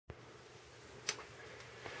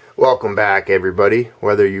Welcome back, everybody,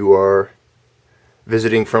 whether you are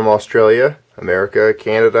visiting from Australia, America,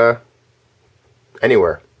 Canada,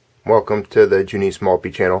 anywhere. Welcome to the Junice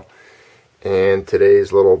Maltby channel. And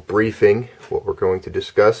today's little briefing, what we're going to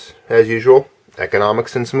discuss, as usual,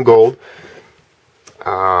 economics and some gold.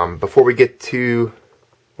 Before we get to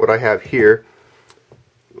what I have here,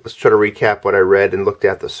 let's try to recap what I read and looked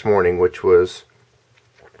at this morning, which was,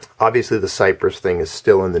 obviously the Cyprus thing is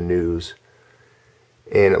still in the news.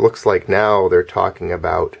 And it looks like now they're talking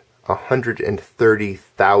about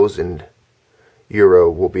 130,000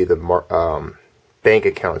 euro will be the bank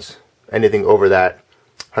accounts. Anything over that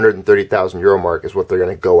 130,000 euro mark is what they're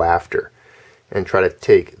going to go after and try to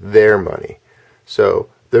take their money. So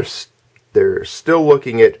they're still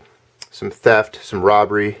looking at some theft, some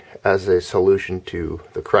robbery as a solution to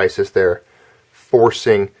the crisis. They're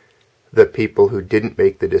forcing the people who didn't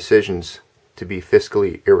make the decisions to be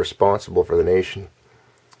fiscally irresponsible for the nation.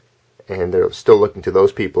 And they're still looking to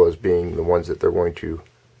those people as being the ones that they're going to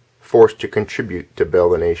force to contribute to bail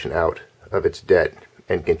the nation out of its debt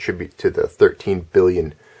and contribute to the 13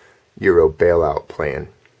 billion euro bailout plan.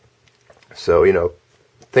 So,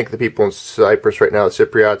 think of the people in Cyprus right now, the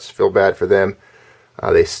Cypriots, feel bad for them.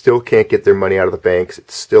 They still can't get their money out of the banks.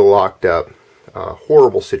 It's still locked up.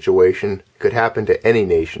 Horrible situation. Could happen to any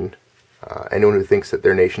nation. Anyone who thinks that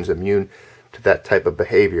their nation's immune to that type of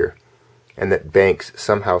behavior and that banks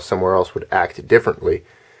somehow somewhere else would act differently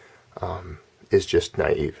is just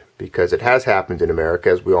naive, because it has happened in America,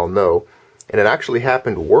 as we all know, and it actually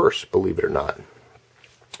happened worse, believe it or not.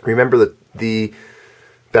 Remember that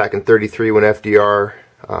back in '33 when FDR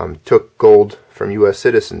took gold from U.S.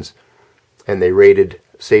 citizens and they raided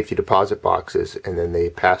safety deposit boxes, and then they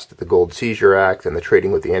passed the Gold Seizure Act and the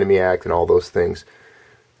Trading with the Enemy Act and all those things.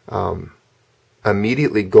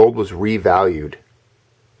 Immediately gold was revalued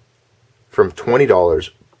from $20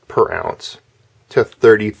 per ounce to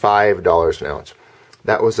 $35 an ounce.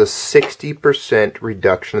 That was a 60%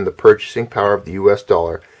 reduction in the purchasing power of the US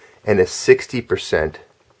dollar and a 60%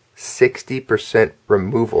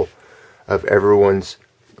 removal of everyone's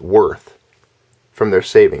worth from their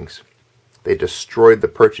savings. They destroyed the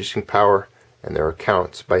purchasing power and their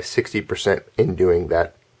accounts by 60% in doing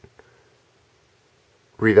that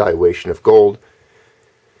revaluation of gold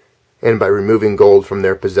and by removing gold from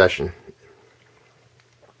their possession.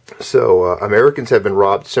 So Americans have been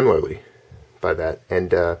robbed similarly by that,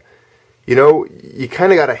 and you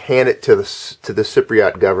kind of got to hand it to the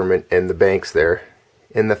Cypriot government and the banks there,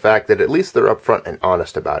 in the fact that at least they're upfront and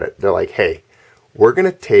honest about it. They're like, hey, we're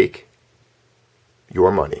going to take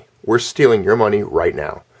your money. We're stealing your money right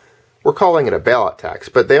now. We're calling it a bailout tax,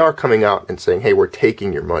 but they are coming out and saying, hey, we're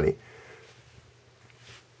taking your money.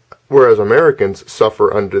 Whereas Americans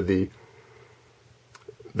suffer under the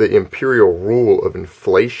imperial rule of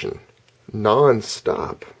inflation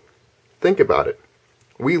non-stop. Think about it.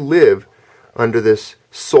 We live under this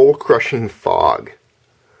soul-crushing fog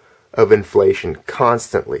of inflation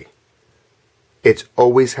constantly. It's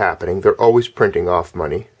always happening. They're always printing off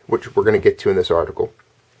money, which we're going to get to in this article.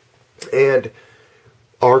 And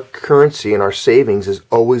our currency and our savings is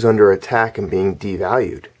always under attack and being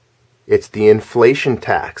devalued. It's the inflation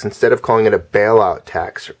tax. Instead of calling it a bailout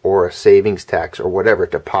tax or a savings tax or whatever,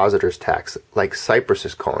 depositor's tax, like Cyprus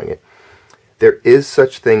is calling it, there is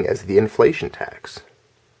such thing as the inflation tax.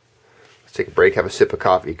 Let's take a break, have a sip of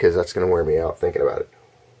coffee, because that's going to wear me out thinking about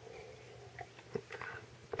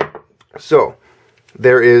it. So,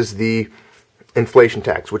 there is the inflation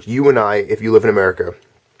tax, which you and I, if you live in America,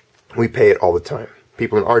 we pay it all the time.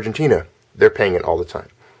 People in Argentina, they're paying it all the time.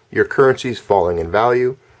 Your currency's falling in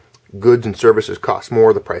value. Goods and services cost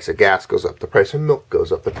more, the price of gas goes up, the price of milk goes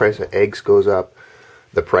up, the price of eggs goes up,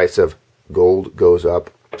 the price of gold goes up.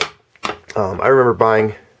 I remember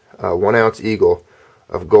buying 1 ounce eagle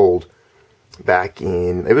of gold back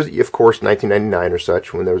in, it was of course 1999 or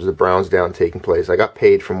such, when there was the Browns down taking place. I got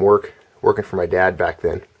paid from working for my dad back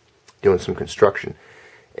then, doing some construction,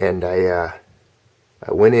 and I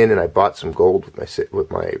went in and I bought some gold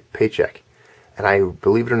with my paycheck. And I,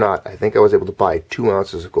 believe it or not, I think I was able to buy 2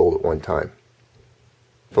 ounces of gold at one time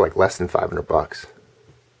for like less than $500.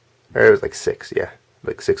 Or it was like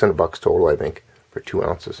like $600 total, I think, for 2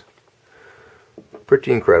 ounces.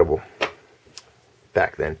 Pretty incredible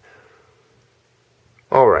back then.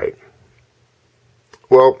 All right.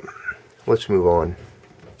 Well, let's move on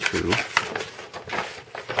to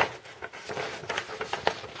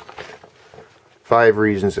 5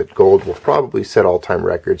 reasons that gold will probably set all-time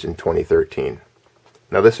records in 2013.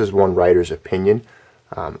 Now, this is one writer's opinion.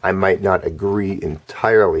 I might not agree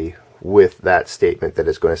entirely with that statement that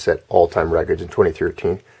it's going to set all-time records in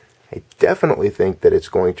 2013. I definitely think that it's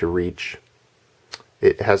going to reach,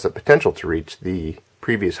 it has the potential to reach the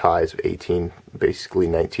previous highs of 18, basically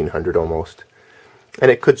 1900 almost. And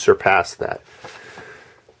it could surpass that.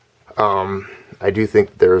 I do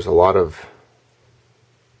think there's a lot of,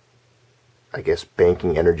 I guess,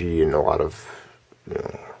 banking energy and a lot of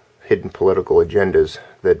hidden political agendas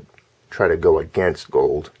that try to go against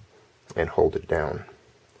gold and hold it down.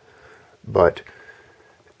 But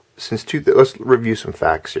let's review some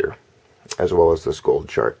facts here, as well as this gold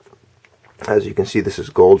chart. As you can see, this is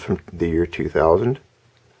gold from the year 2000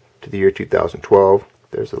 to the year 2012.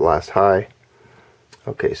 There's the last high.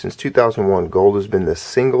 Okay, since 2001, gold has been the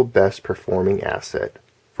single best performing asset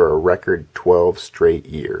for a record 12 straight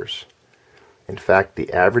years. In fact,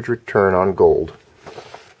 the average return on gold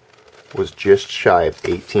was just shy of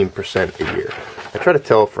 18% a year. I try to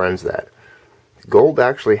tell friends that gold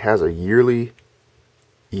actually has a yearly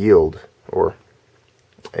yield or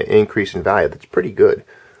an increase in value that's pretty good.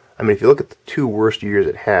 I mean, if you look at the two worst years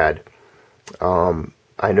it had,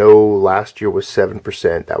 I know last year was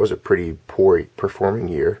 7%. That was a pretty poor performing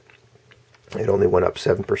year. It only went up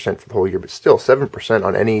 7% for the whole year, but still 7%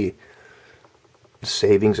 on any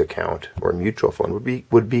savings account or mutual fund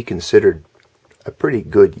would be considered a pretty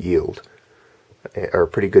good yield, or a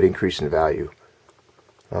pretty good increase in value.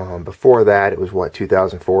 Before that, it was what,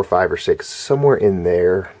 2004, 5, or 6, somewhere in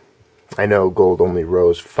there. I know gold only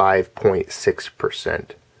rose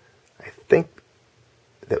 5.6%. I think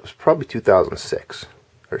that was probably 2006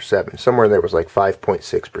 or 7. Somewhere in there was like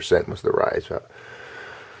 5.6% was the rise.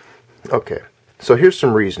 Okay, so here's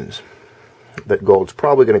some reasons that gold's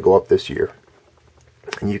probably going to go up this year,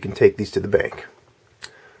 and you can take these to the bank.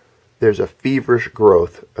 There's a feverish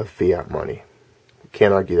growth of fiat money.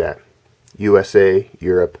 Can't argue that. USA,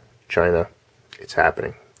 Europe, China, it's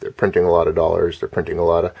happening. They're printing a lot of dollars. They're printing a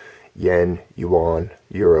lot of yen, yuan,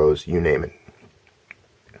 euros, you name it.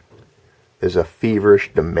 There's a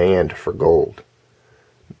feverish demand for gold.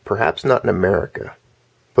 Perhaps not in America,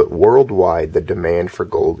 but worldwide the demand for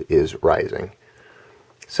gold is rising.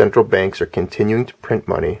 Central banks are continuing to print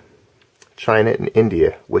money. China and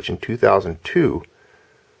India, which in 2002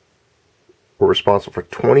 were responsible for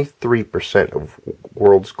 23% of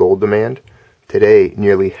world's gold demand, today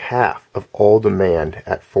nearly half of all demand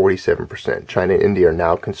at 47%. China and India are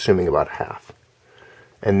now consuming about half.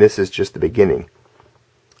 And this is just the beginning.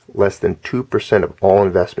 Less than 2% of all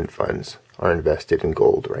investment funds are invested in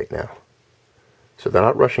gold right now. So they're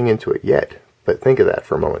not rushing into it yet, but think of that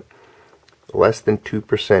for a moment. Less than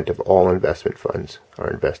 2% of all investment funds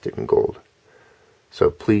are invested in gold.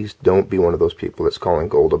 So please don't be one of those people that's calling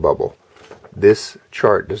gold a bubble. This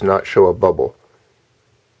chart does not show a bubble.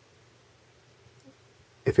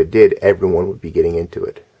 If it did, everyone would be getting into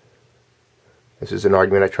it. This is an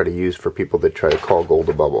argument I try to use for people that try to call gold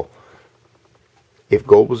a bubble. If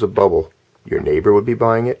gold was a bubble, your neighbor would be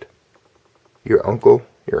buying it, your uncle,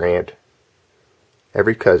 your aunt,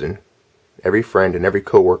 every cousin, every friend, and every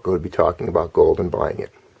coworker would be talking about gold and buying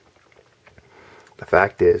it. The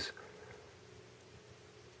fact is,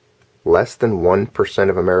 less than 1%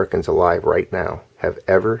 of Americans alive right now have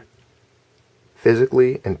ever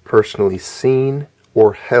physically and personally seen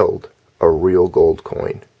or held a real gold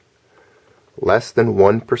coin. Less than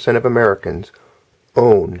 1% of Americans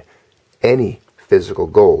own any physical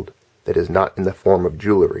gold that is not in the form of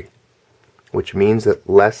jewelry, which means that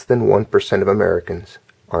less than 1% of Americans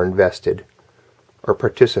are invested or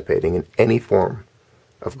participating in any form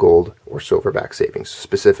of gold or silverback savings,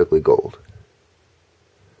 specifically gold.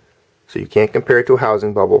 So you can't compare it to a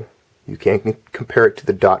housing bubble. You can't compare it to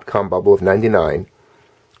the dot-com bubble of '99,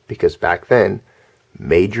 because back then,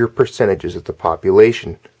 major percentages of the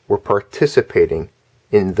population were participating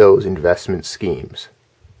in those investment schemes.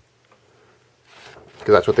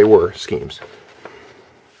 Because that's what they were, schemes.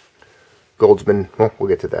 Gold's been, well, we'll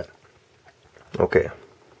get to that. Okay.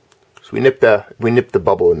 So we nipped the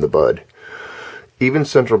bubble in the bud. Even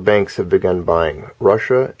central banks have begun buying.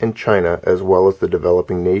 Russia and China, as well as the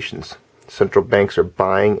developing nations. Central banks are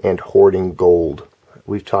buying and hoarding gold.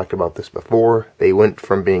 We've talked about this before. They went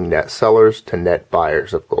from being net sellers to net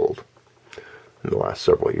buyers of gold in the last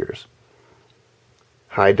several years.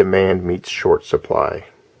 High demand meets short supply.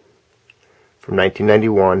 From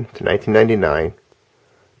 1991 to 1999,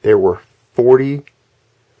 there were 40,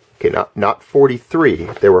 not 43,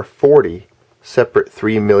 there were 40 separate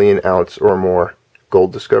 3 million ounce or more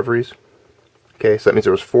gold discoveries. Okay, so that means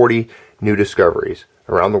there was 40 new discoveries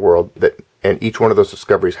around the world, and each one of those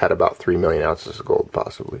discoveries had about 3 million ounces of gold,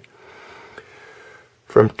 possibly.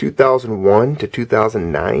 From 2001 to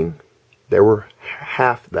 2009, there were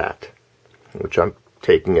half that, which I'm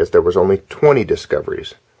taking as there was only 20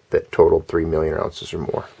 discoveries that totaled 3 million ounces or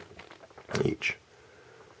more each.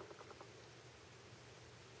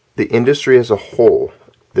 The industry as a whole,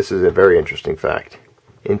 this is a very interesting fact.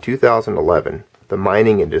 In 2011, the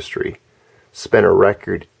mining industry spent a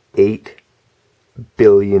record $8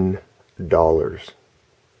 billion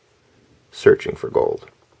searching for gold.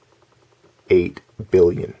 $8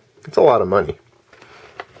 billion. It's a lot of money.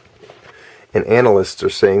 And analysts are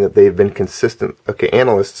saying that they've been consistent. Okay,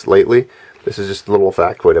 analysts lately, this is just a little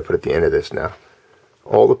factoid I put at the end of this now.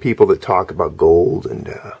 All the people that talk about gold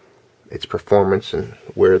and its performance and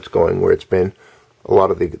where it's going, where it's been, a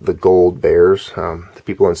lot of the gold bears, the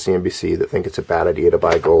people on CNBC that think it's a bad idea to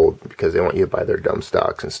buy gold because they want you to buy their dumb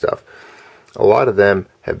stocks and stuff. A lot of them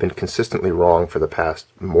have been consistently wrong for the past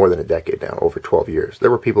more than a decade now, over 12 years.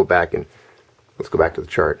 There were people back in, let's go back to the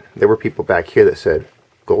chart. There were people back here that said,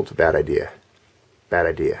 gold's a bad idea. Bad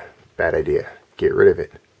idea. Bad idea. Get rid of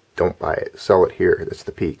it. Don't buy it. Sell it here. That's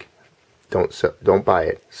the peak. Don't buy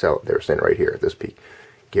it. Sell it. They were saying right here at this peak.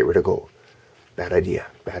 Get rid of gold. Bad idea.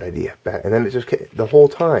 Bad idea. Bad. And then it just the whole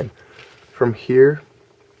time, from here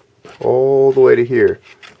all the way to here,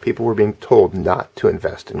 people were being told not to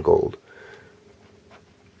invest in gold.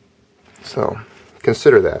 So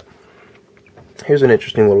consider that. Here's an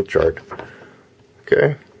interesting little chart.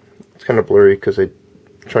 Okay, it's kind of blurry because I'm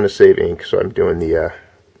trying to save ink, so I'm doing the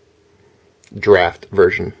draft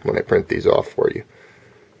version when I print these off for you.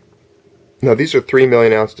 Now these are 3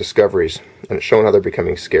 million ounce discoveries, and it's showing how they're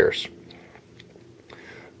becoming scarce.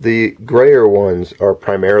 The grayer ones are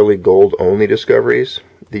primarily gold only discoveries.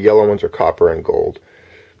 The yellow ones are copper and gold.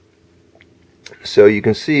 So you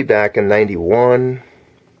can see back in 91,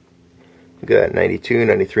 we got 92,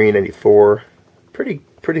 93, 94,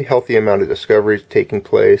 pretty healthy amount of discoveries taking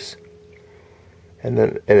place. And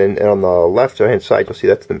then on the left hand side, you'll see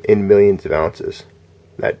that's in millions of ounces,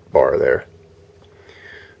 that bar there.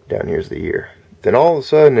 Down here's the year. Then all of a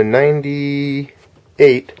sudden in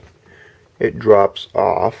 98, it drops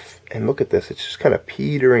off, and look at this, it's just kind of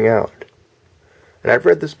petering out. And I've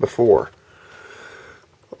read this before.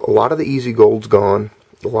 A lot of the easy gold's gone.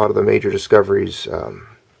 A lot of the major discoveries are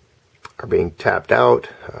being tapped out.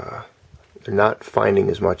 They're not finding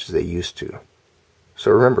as much as they used to. So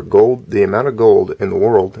remember, gold, the amount of gold in the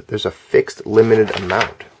world, there's a fixed limited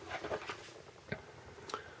amount.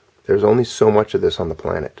 There's only so much of this on the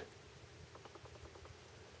planet.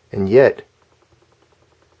 And yet,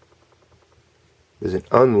 there's an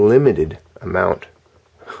unlimited amount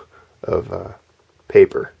of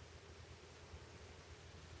paper.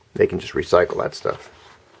 They can just recycle that stuff.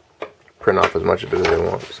 Print off as much of it as they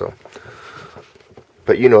want. So,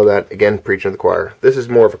 but you know that, again, preaching to the choir. This is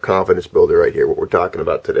more of a confidence builder right here, what we're talking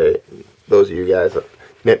about today. Those of you guys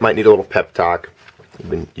that might need a little pep talk.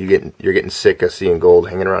 You're getting sick of seeing gold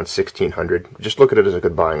hanging around 1600. Just look at it as a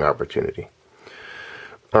good buying opportunity.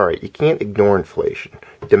 Alright, you can't ignore inflation.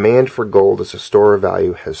 Demand for gold as a store of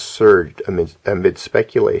value has surged amid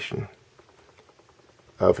speculation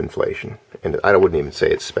of inflation. And I wouldn't even say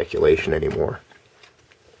it's speculation anymore.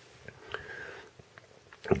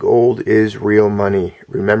 Gold is real money.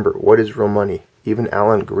 Remember, what is real money? Even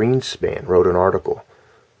Alan Greenspan wrote an article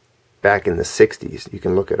back in the 60s. You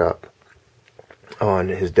can look it up on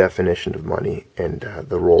his definition of money and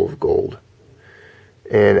the role of gold.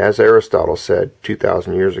 And as Aristotle said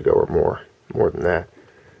 2,000 years ago or more than that,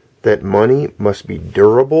 that money must be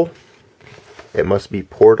durable, it must be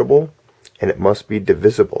portable, and it must be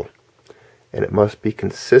divisible, and it must be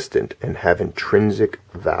consistent and have intrinsic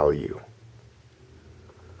value.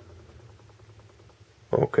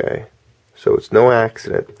 Okay, so it's no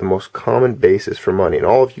accident the most common basis for money in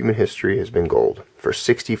all of human history has been gold. For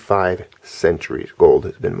 65 centuries, gold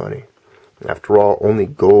has been money. After all, only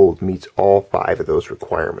gold meets all 5 of those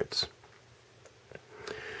requirements.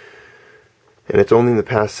 And it's only in the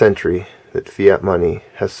past century that fiat money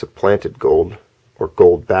has supplanted gold or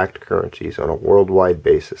gold-backed currencies on a worldwide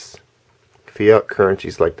basis. Fiat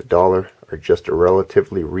currencies like the dollar are just a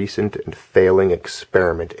relatively recent and failing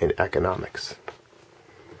experiment in economics.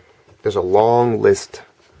 There's a long list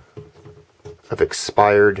of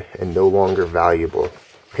expired and no longer valuable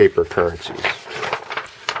paper currencies.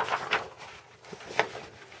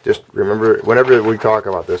 Just remember, whenever we talk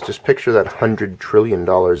about this, just picture that $100 trillion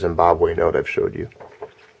Zimbabwe note I've showed you.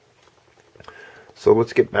 So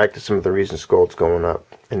let's get back to some of the reasons gold's going up.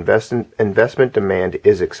 Investment demand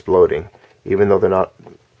is exploding. Even though they're not,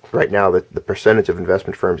 right now, the percentage of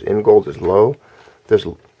investment firms in gold is low,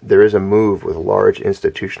 there is a move with large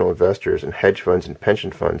institutional investors and hedge funds and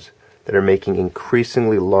pension funds that are making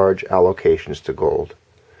increasingly large allocations to gold,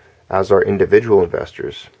 as are individual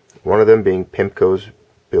investors, one of them being PIMCO's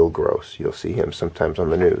Bill Gross. You'll see him sometimes on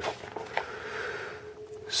the news.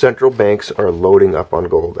 Central banks are loading up on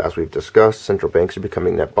gold. As we've discussed, central banks are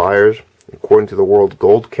becoming net buyers. According to the World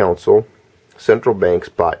Gold Council, central banks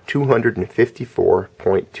bought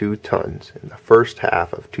 254.2 tons in the first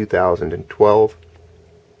half of 2012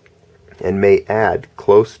 and may add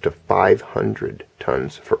close to 500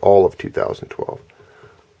 tons for all of 2012.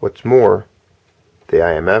 What's more, the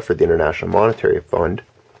IMF, or the International Monetary Fund,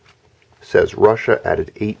 says Russia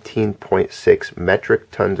added 18.6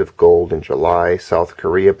 metric tons of gold in July. South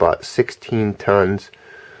Korea bought 16 tons.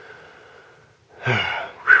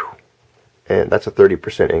 And that's a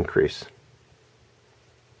 30% increase.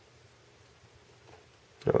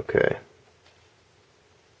 Okay.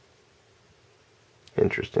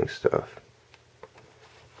 Interesting stuff.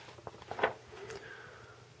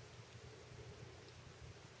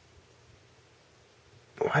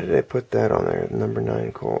 Why did I put that on there? Number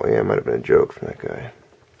 9 call. Yeah, it might have been a joke from that guy.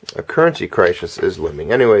 A currency crisis is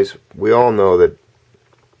looming. Anyways, we all know that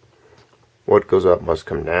what goes up must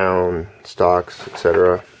come down, stocks,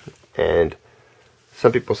 etc. And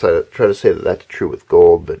some people try to say that that's true with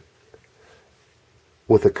gold, but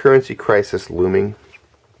with a currency crisis looming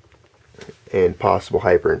and possible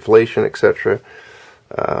hyperinflation, etc.,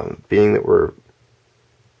 being that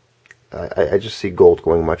I just see gold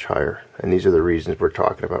going much higher, and these are the reasons we're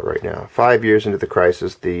talking about right now. 5 years into the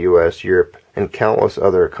crisis, the U.S., Europe, and countless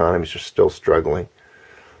other economies are still struggling.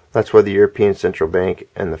 That's why the European Central Bank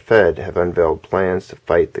and the Fed have unveiled plans to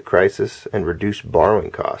fight the crisis and reduce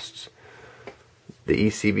borrowing costs. The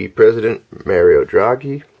ECB President, Mario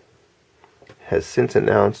Draghi, has since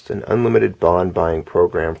announced an unlimited bond buying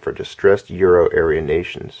program for distressed euro area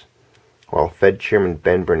nations, while Fed Chairman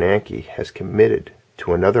Ben Bernanke has committed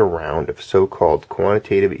to another round of so-called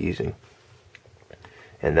quantitative easing.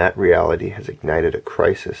 And that reality has ignited a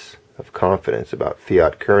crisis of confidence about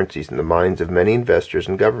fiat currencies in the minds of many investors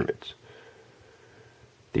and governments.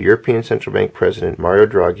 The European Central Bank President Mario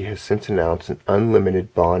Draghi has since announced an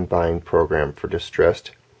unlimited bond buying program for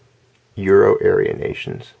distressed euro area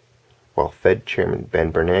nations, while Fed Chairman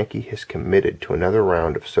Ben Bernanke has committed to another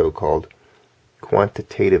round of so-called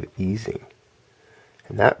quantitative easing.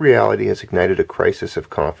 And that reality has ignited a crisis of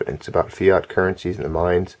confidence about fiat currencies in the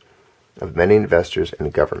minds of many investors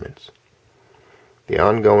and governments. The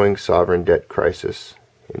ongoing sovereign debt crisis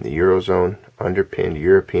in the Eurozone underpinned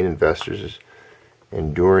European investors'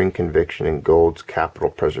 enduring conviction in gold's capital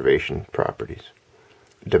preservation properties.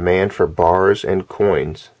 Demand for bars and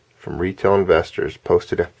coins from retail investors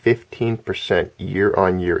posted a 15%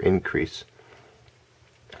 year-on-year increase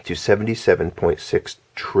to 77.6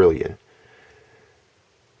 trillion.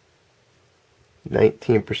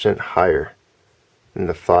 19% higher than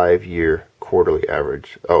the 5-year quarterly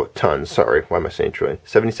average. Oh, tons, sorry. Why am I saying trillion?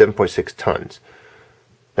 77.6 tons.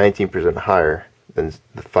 19% higher than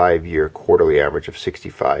the 5-year quarterly average of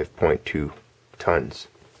 65.2 tons.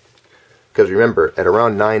 Because remember, at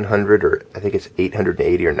around 900, or I think it's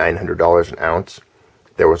 880 or $900 an ounce,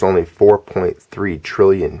 there was only $4.3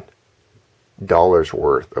 trillion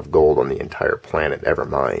worth of gold on the entire planet ever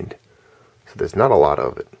mined. So there's not a lot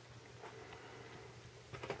of it.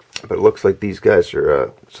 But it looks like these guys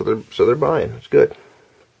are so they're buying. It's good.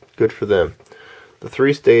 Good for them. The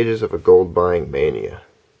 3 stages of a gold buying mania.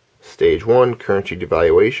 Stage 1, currency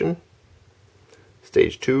devaluation.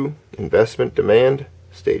 Stage 2, investment demand.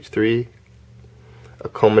 Stage 3, a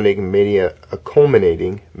culminating mania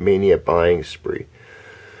buying spree.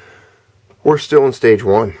 We're still in stage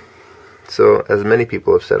 1. So, as many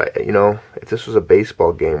people have said, if this was a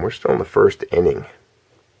baseball game, we're still in the first inning.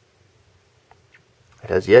 It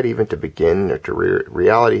has yet even to begin, or to rear.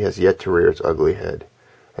 Reality has yet to rear its ugly head.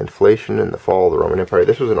 Inflation and the fall of the Roman Empire.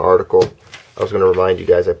 This was an article. I was going to remind you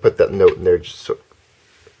guys. I put that note in there just so,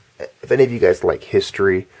 if any of you guys like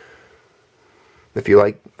history, if you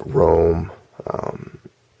like Rome,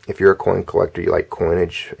 if you're a coin collector, you like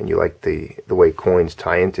coinage, and you like the way coins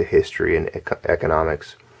tie into history and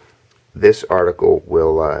economics, this article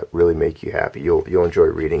will really make you happy. You'll enjoy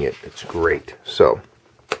reading it. It's great. So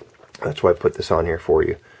that's why I put this on here for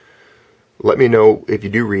you. Let me know if you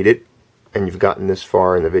do read it and you've gotten this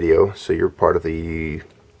far in the video, so you're part of the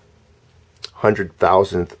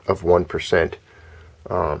 100,000th of 1%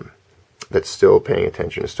 that's still paying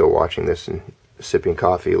attention, is still watching this and sipping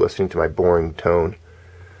coffee, listening to my boring tone.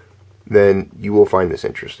 Then you will find this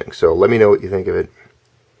interesting. So let me know what you think of it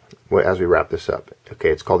as we wrap this up. Okay,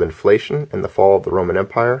 it's called Inflation and the Fall of the Roman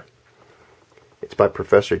Empire. It's by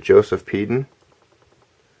Professor Joseph Peden.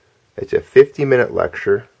 It's a 50-minute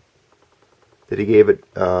lecture that he gave it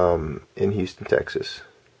in Houston, Texas.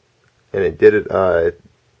 And it did it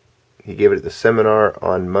He gave it at the Seminar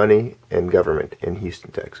on Money and Government in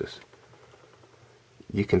Houston, Texas.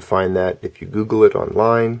 You can find that if you Google it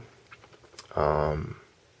online. I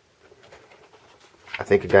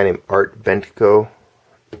think a guy named Art Bentko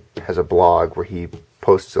has a blog where he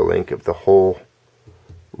posts a link of the whole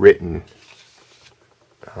written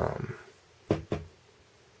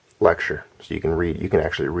lecture. So you can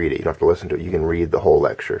actually read it. You don't have to listen to it. You can read the whole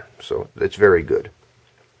lecture. So it's very good.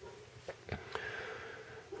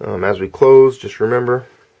 As we close, just remember,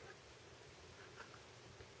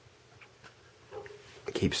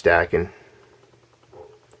 keep stacking.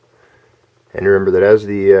 And remember that as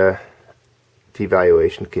the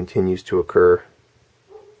devaluation continues to occur,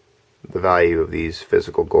 the value of these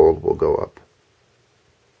physical gold will go up.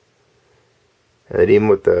 And that even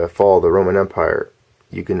with the fall of the Roman Empire,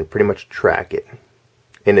 you can pretty much track it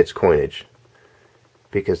in its coinage,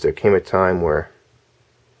 because there came a time where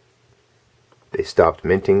they stopped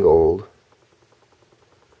minting gold,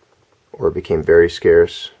 or it became very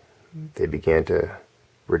scarce. They began to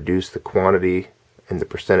reduce the quantity and the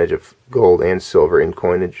percentage of gold and silver in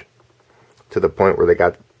coinage, to the point where they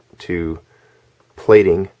got to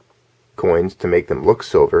plating coins to make them look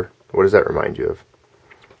silver. What does that remind you of?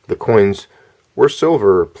 The coins were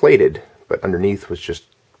silver plated, but underneath was just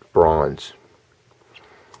bronze.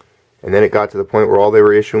 And then it got to the point where all they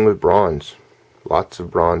were issuing was bronze. Lots of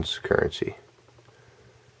bronze currency.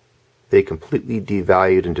 They completely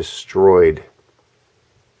devalued and destroyed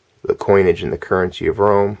the coinage and the currency of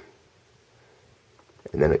Rome,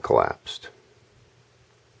 and then it collapsed.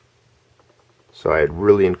 So I'd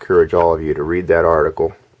really encourage all of you to read that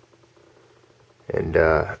article, and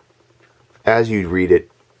as you read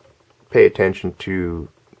it, pay attention to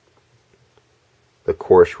the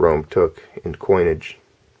course Rome took in coinage,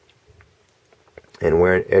 and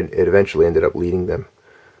where it eventually ended up leading them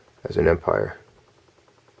as an empire.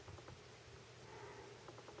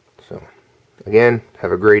 So, again,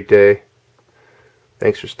 have a great day.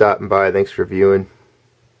 Thanks for stopping by. Thanks for viewing.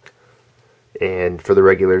 And for the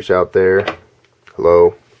regulars out there,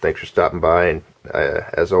 hello. Thanks for stopping by. And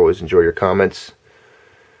as always, enjoy your comments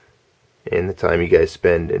and the time you guys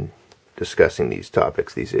spend in discussing these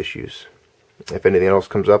topics, these issues. If anything else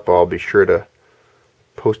comes up, I'll be sure to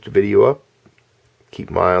post a video up.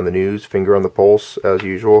 Keep my eye on the news, finger on the pulse as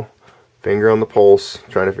usual. Finger on the pulse,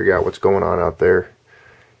 trying to figure out what's going on out there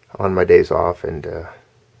on my days off. And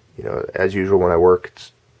you know, as usual, when I work,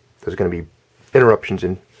 there's going to be interruptions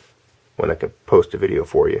in when I can post a video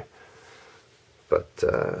for you. But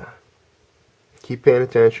keep paying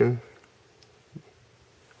attention.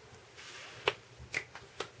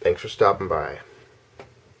 Thanks for stopping by.